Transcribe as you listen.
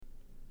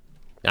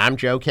I'm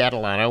Joe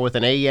Catalano with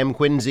an AM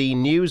Quincy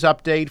news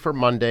update for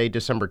Monday,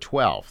 December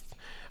 12th.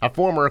 A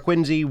former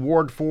Quincy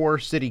Ward 4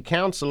 city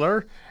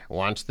councilor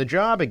wants the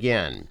job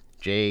again.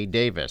 Jay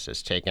Davis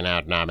has taken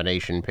out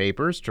nomination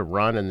papers to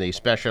run in the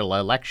special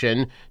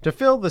election to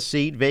fill the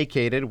seat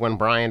vacated when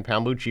Brian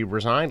Palmucci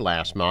resigned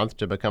last month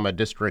to become a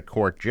district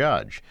court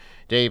judge.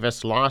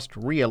 Davis lost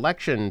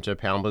re-election to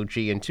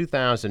Palmucci in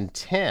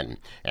 2010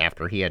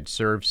 after he had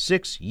served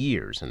 6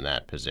 years in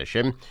that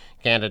position.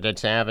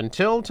 Candidates have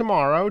until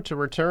tomorrow to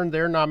return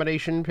their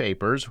nomination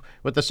papers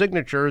with the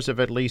signatures of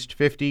at least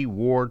 50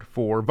 Ward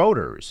 4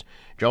 voters.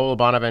 Joel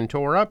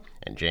Bonaventura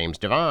and James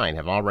Devine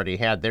have already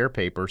had their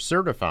papers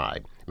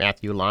certified.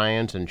 Matthew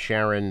Lyons and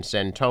Sharon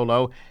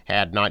Santolo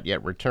had not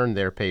yet returned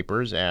their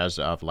papers as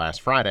of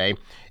last Friday.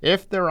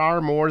 If there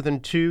are more than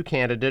 2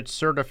 candidates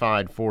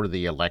certified for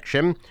the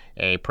election,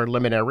 a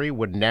preliminary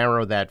would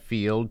narrow that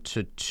field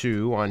to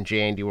 2 on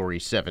January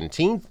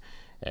 17th,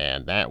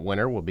 and that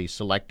winner will be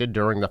selected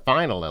during the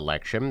final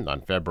election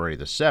on February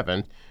the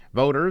 7th.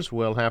 Voters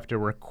will have to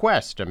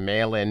request a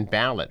mail-in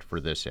ballot for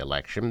this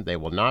election. They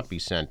will not be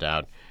sent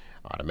out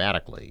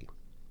automatically.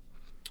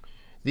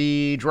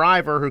 The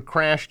driver who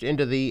crashed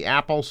into the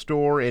Apple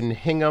store in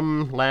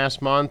Hingham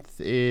last month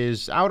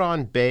is out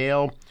on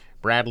bail.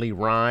 Bradley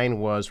Ryan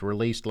was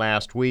released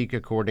last week,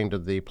 according to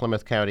the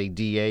Plymouth County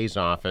DA's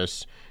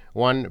office.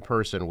 1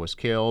 person was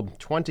killed.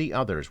 20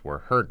 others were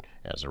hurt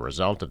as a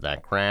result of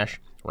that crash.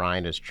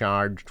 Ryan is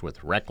charged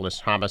with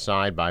reckless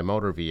homicide by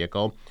motor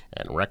vehicle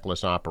and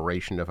reckless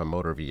operation of a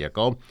motor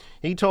vehicle.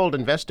 He told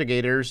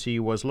investigators he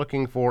was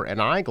looking for an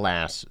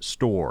eyeglass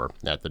store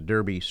at the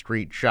Derby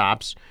Street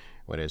shops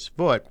when his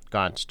foot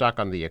got stuck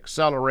on the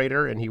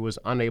accelerator and he was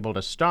unable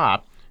to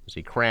stop as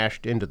he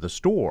crashed into the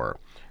store.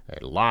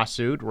 A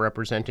lawsuit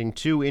representing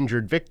 2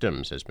 injured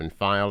victims has been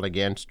filed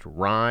against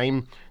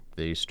Ryan,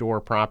 the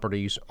store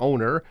property's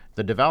owner,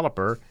 the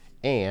developer,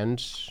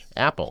 and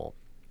Apple.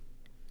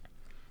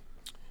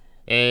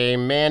 A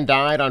man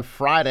died on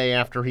Friday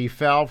after he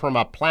fell from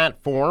a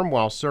platform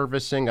while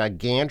servicing a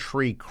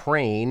gantry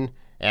crane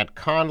at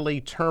Conley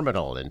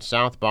Terminal in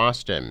South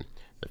Boston.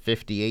 The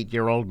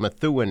 58-year-old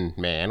Methuen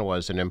man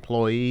was an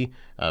employee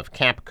of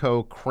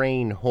Capco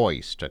Crane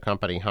Hoist, a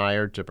company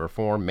hired to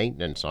perform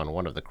maintenance on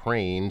one of the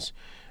cranes.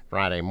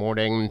 Friday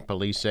morning,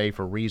 police say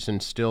for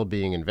reasons still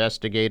being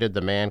investigated,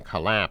 the man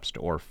collapsed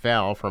or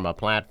fell from a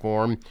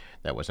platform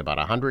that was about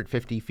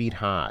 150 feet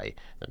high.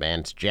 The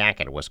man's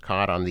jacket was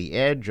caught on the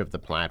edge of the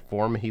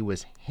platform. He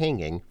was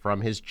hanging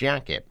from his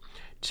jacket.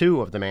 2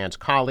 of the man's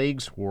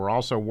colleagues who were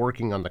also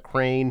working on the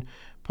crane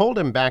pulled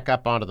him back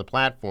up onto the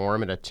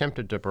platform and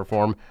attempted to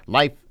perform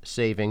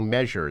life-saving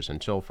measures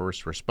until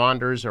first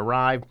responders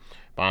arrived.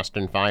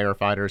 Boston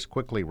firefighters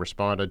quickly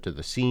responded to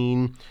the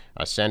scene,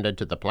 ascended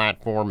to the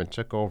platform, and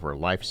took over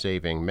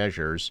life-saving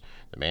measures.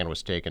 The man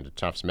was taken to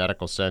Tufts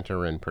Medical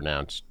Center and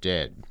pronounced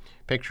dead.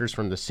 Pictures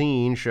from the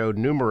scene showed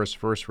numerous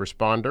first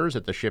responders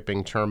at the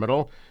shipping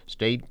terminal.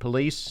 State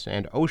police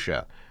and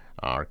OSHA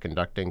are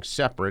conducting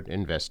separate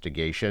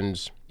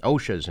investigations.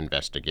 OSHA's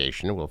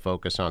investigation will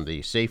focus on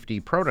the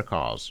safety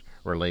protocols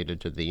related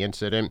to the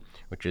incident,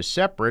 which is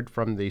separate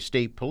from the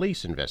state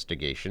police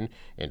investigation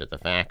into the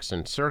facts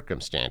and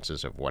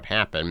circumstances of what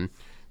happened.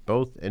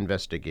 Both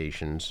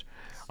investigations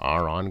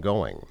are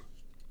ongoing.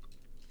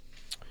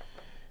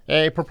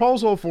 A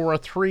proposal for a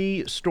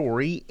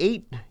 3-story,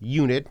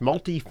 8-unit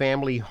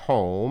multifamily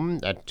home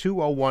at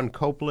 201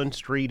 Copeland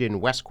Street in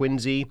West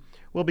Quincy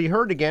will be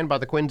heard again by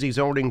the Quincy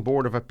Zoning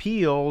Board of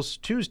Appeals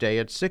Tuesday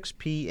at 6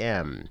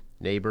 p.m.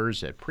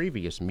 Neighbors at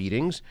previous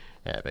meetings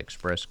have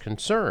expressed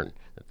concern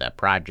that that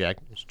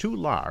project is too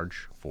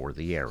large for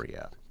the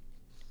area.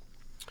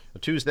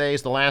 Tuesday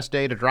is the last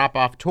day to drop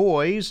off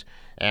toys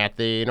at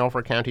the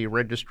Norfolk County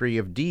Registry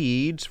of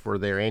Deeds for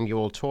their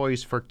annual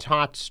Toys for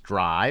Tots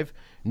drive.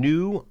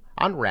 New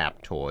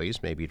unwrapped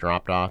toys may be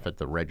dropped off at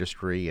the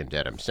registry in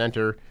Dedham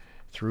Center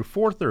through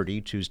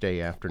 4:30 Tuesday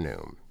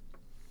afternoon.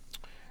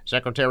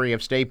 Secretary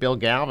of State Bill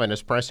Galvin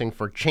is pressing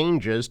for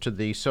changes to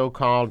the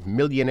so-called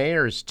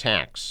millionaire's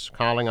tax,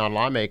 calling on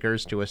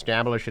lawmakers to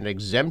establish an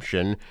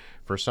exemption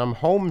for some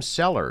home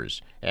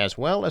sellers, as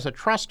well as a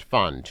trust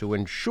fund to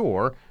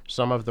ensure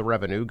some of the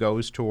revenue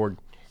goes toward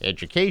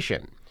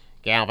education.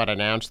 Galvin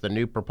announced the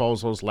new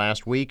proposals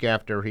last week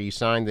after he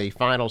signed the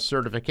final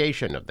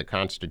certification of the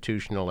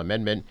constitutional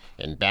amendment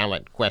in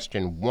ballot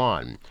question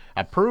 1,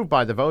 approved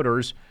by the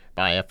voters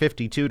by a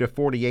 52 to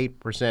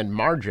 48%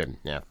 margin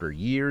after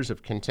years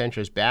of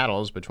contentious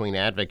battles between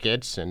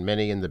advocates and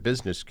many in the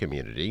business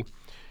community.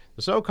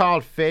 The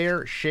so-called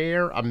Fair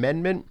Share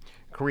Amendment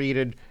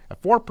created a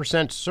 4%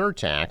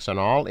 surtax on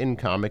all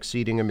income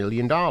exceeding $1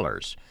 million,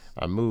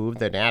 a move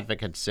that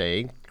advocates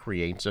say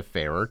creates a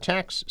fairer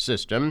tax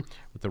system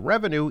with the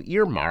revenue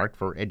earmarked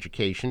for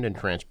education and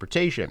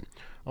transportation.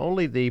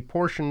 Only the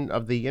portion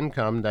of the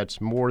income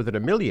that's more than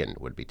 $1 million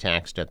would be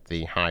taxed at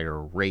the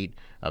higher rate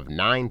of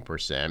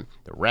 9%.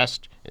 The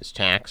rest is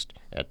taxed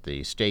at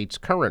the state's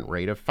current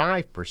rate of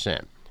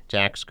 5%.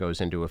 Tax goes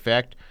into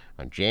effect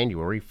on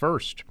January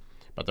 1st.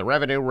 But the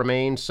revenue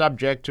remains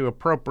subject to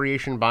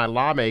appropriation by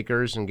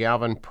lawmakers, and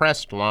Galvin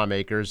pressed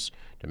lawmakers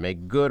to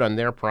make good on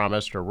their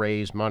promise to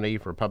raise money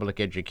for public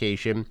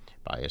education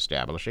by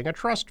establishing a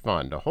trust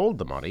fund to hold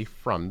the money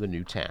from the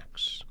new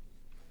tax.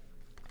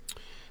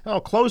 Well,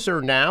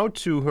 closer now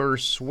to her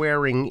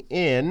swearing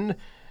in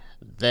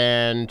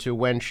than to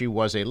when she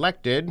was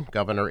elected,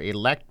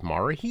 Governor-elect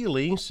Maura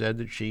Healey said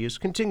that she is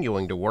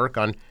continuing to work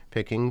on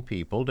picking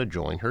people to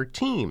join her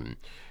team.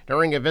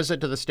 During a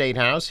visit to the State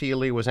House,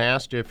 Healey was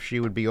asked if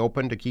she would be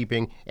open to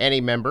keeping any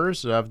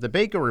members of the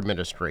Baker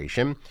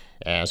administration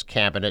as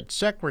cabinet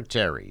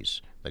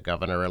secretaries. The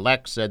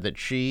governor-elect said that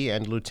she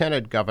and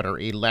Lieutenant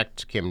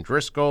Governor-elect Kim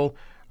Driscoll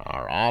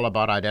are all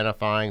about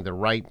identifying the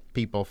right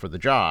people for the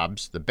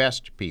jobs, the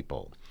best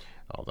people.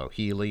 Although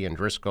Healey and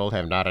Driscoll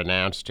have not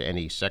announced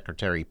any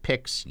secretary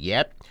picks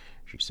yet,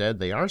 she said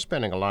they are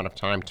spending a lot of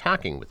time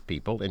talking with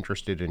people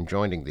interested in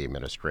joining the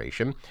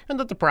administration and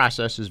that the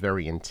process is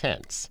very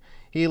intense.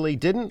 Healey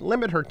didn't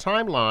limit her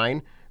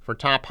timeline for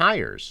top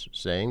hires,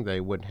 saying they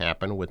would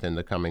happen within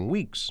the coming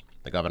weeks.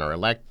 The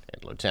governor-elect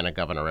and lieutenant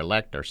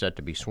governor-elect are set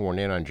to be sworn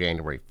in on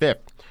January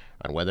 5th.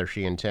 On whether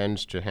she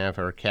intends to have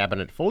her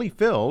cabinet fully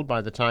filled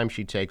by the time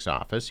she takes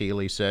office,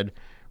 Healey said,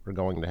 "We're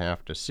going to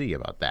have to see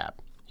about that."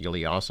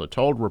 Healey also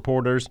told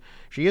reporters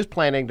she is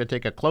planning to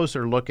take a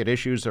closer look at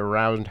issues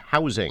around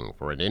housing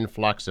for an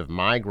influx of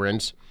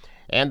migrants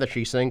and that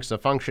she thinks a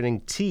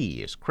functioning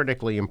T is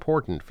critically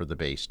important for the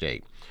Bay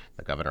State.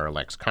 The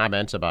governor-elect's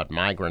comments about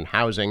migrant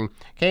housing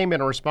came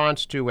in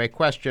response to a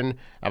question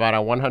about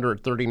a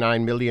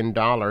 $139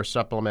 million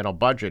supplemental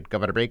budget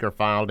Governor Baker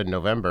filed in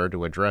November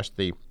to address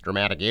the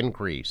dramatic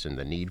increase in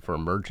the need for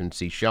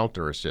emergency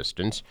shelter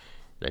assistance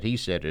that he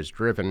said is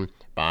driven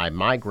by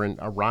migrant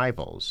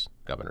arrivals.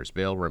 The governor's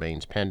bill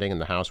remains pending in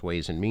the House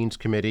Ways and Means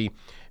Committee.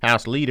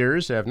 House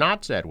leaders have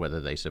not said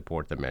whether they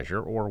support the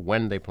measure or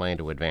when they plan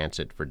to advance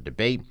it for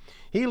debate.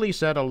 Healey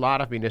said a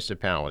lot of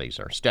municipalities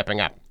are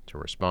stepping up to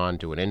respond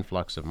to an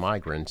influx of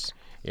migrants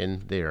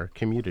in their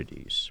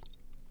communities.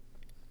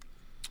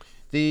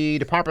 The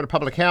Department of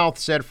Public Health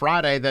said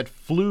Friday that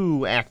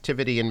flu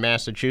activity in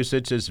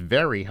Massachusetts is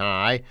very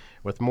high,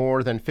 with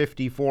more than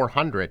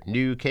 5,400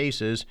 new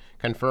cases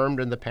confirmed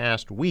in the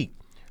past week.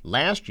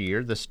 Last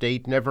year, the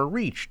state never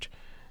reached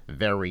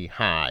very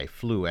high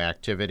flu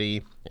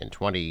activity. In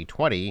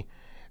 2020,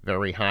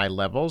 very high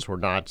levels were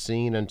not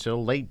seen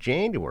until late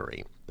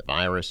January. The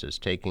virus is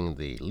taking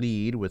the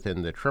lead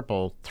within the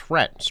triple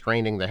threat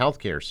straining the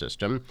healthcare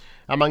system.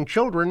 Among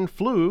children,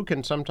 flu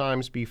can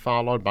sometimes be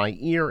followed by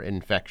ear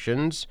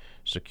infections.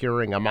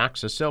 Securing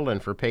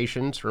amoxicillin for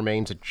patients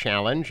remains a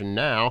challenge, and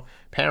now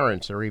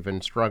parents are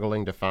even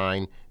struggling to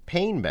find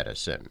pain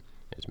medicine.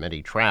 As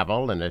many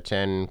travel and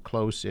attend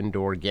close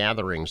indoor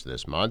gatherings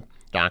this month,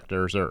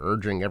 doctors are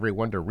urging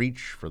everyone to reach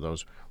for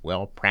those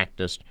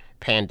well-practiced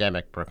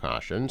pandemic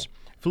precautions.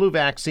 Flu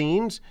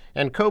vaccines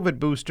and COVID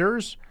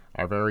boosters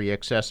are very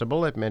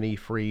accessible at many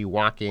free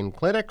walk-in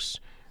clinics.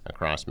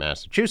 Across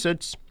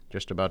Massachusetts,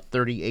 just about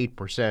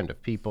 38%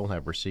 of people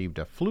have received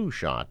a flu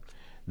shot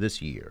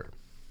this year.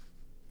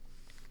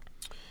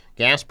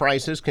 Gas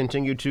prices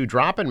continue to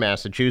drop in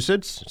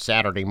Massachusetts.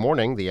 Saturday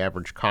morning, the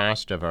average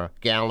cost of a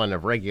gallon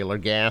of regular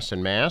gas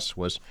in Mass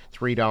was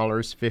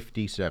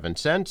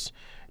 $3.57,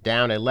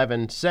 down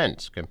 11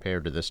 cents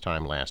compared to this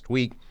time last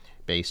week.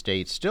 Bay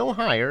State's still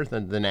higher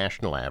than the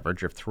national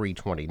average of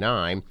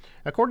 $3.29.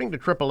 According to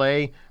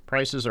AAA,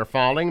 prices are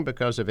falling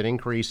because of an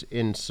increase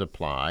in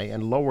supply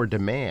and lower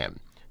demand.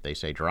 They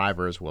say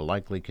drivers will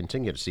likely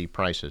continue to see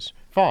prices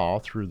fall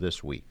through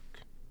this week.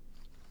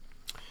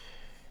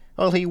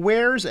 Well, he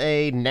wears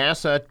a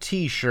NASA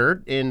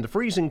T-shirt in the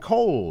freezing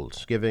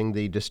cold, giving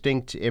the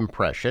distinct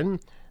impression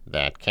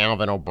that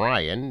Calvin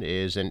O'Brien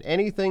is an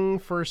anything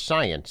for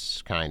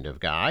science kind of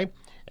guy,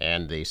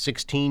 and the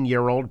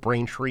 16-year-old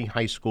Braintree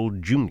High School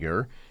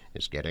junior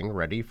is getting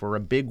ready for a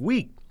big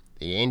week,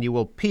 the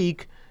annual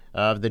peak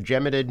of the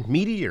Geminid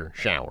meteor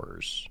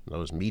showers.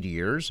 Those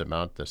meteors,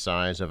 about the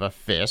size of a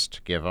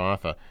fist, give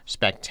off a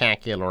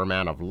spectacular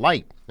amount of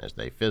light as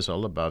they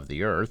fizzle above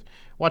the Earth.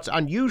 What's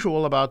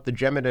unusual about the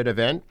Geminid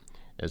event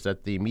is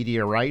that the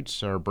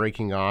meteorites are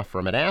breaking off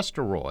from an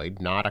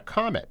asteroid, not a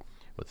comet,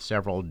 with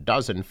several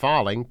dozen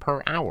falling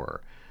per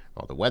hour.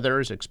 While the weather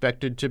is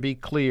expected to be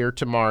clear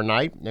tomorrow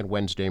night and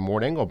Wednesday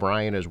morning,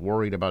 O'Brien is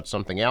worried about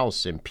something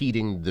else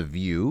impeding the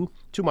view: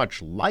 too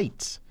much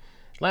light.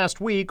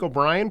 Last week,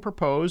 O'Brien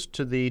proposed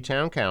to the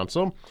town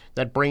council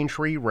that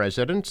Braintree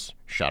residents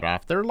shut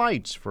off their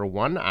lights for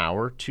 1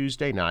 hour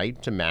Tuesday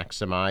night to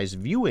maximize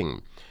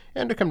viewing,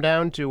 and to come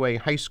down to a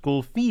high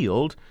school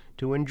field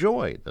to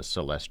enjoy the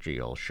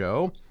celestial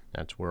show.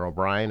 That's where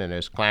O'Brien and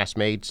his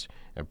classmates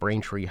at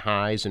Braintree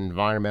High's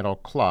Environmental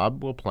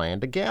Club will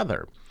plan to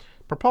gather.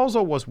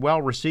 Proposal was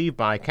well received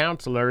by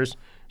councilors,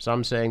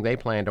 some saying they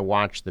plan to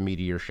watch the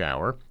meteor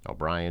shower.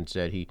 O'Brien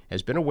said he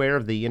has been aware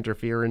of the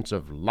interference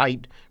of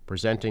light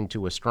presenting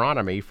to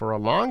astronomy for a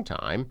long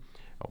time.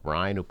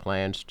 O'Brien, who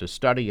plans to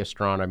study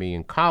astronomy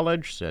in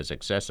college, says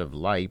excessive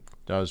light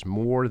does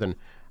more than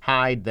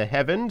hide the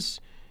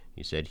heavens.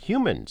 He said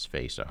humans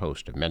face a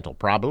host of mental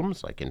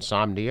problems like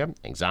insomnia,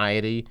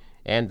 anxiety,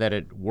 and that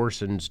it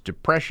worsens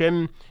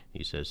depression.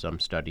 He says some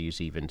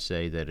studies even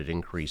say that it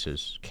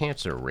increases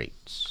cancer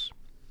rates.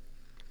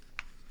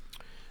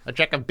 A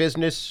check of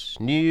business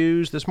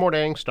news this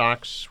morning.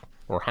 Stocks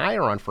were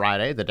higher on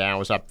Friday. The Dow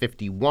was up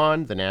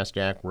 51, the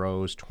Nasdaq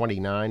rose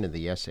 29, and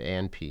the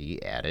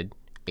S&P added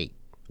 8.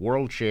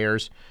 World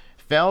shares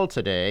fell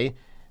today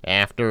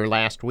after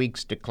last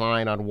week's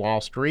decline on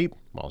Wall Street,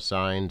 while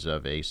signs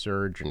of a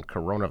surge in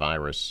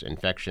coronavirus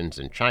infections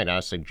in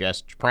China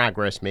suggest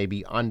progress may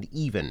be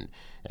uneven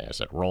as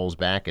it rolls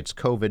back its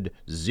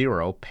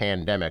COVID-0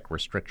 pandemic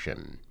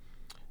restriction.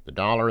 The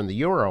dollar and the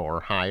euro are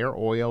higher,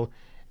 oil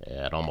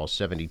at almost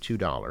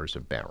 $72 a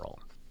barrel.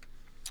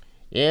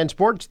 In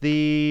sports,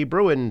 the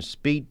Bruins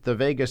beat the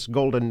Vegas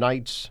Golden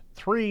Knights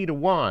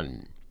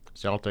 3-1.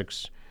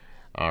 Celtics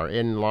are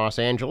in Los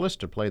Angeles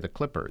to play the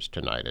Clippers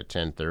tonight at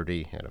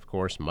 10:30. And, of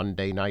course,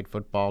 Monday Night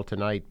Football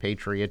tonight.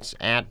 Patriots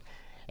at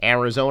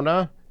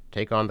Arizona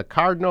take on the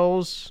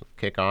Cardinals.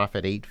 Kickoff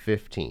at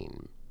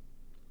 8:15.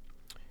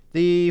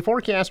 The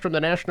forecast from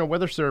the National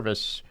Weather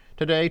Service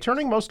today,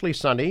 turning mostly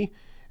sunny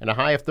and a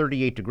high of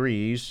 38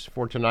 degrees.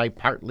 For tonight,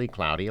 partly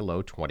cloudy, a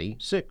low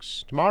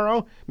 26.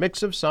 Tomorrow,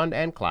 mix of sun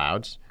and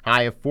clouds,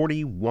 high of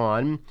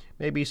 41.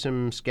 Maybe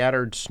some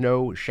scattered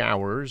snow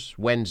showers.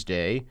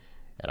 Wednesday,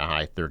 at a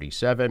high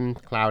 37,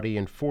 cloudy,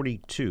 and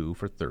 42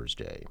 for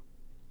Thursday.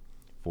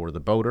 For the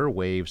boater,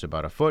 waves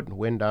about a foot,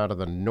 wind out of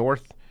the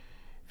north,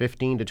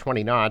 15 to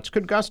 20 knots,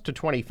 could gust to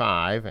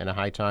 25, and a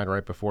high tide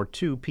right before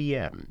 2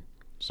 p.m.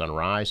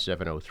 Sunrise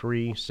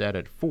 7:03, set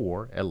at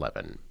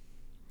 4:11.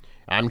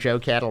 I'm Joe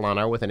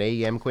Catalano with an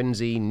AM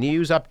Quincy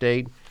news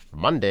update for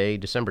Monday,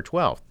 December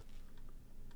 12th.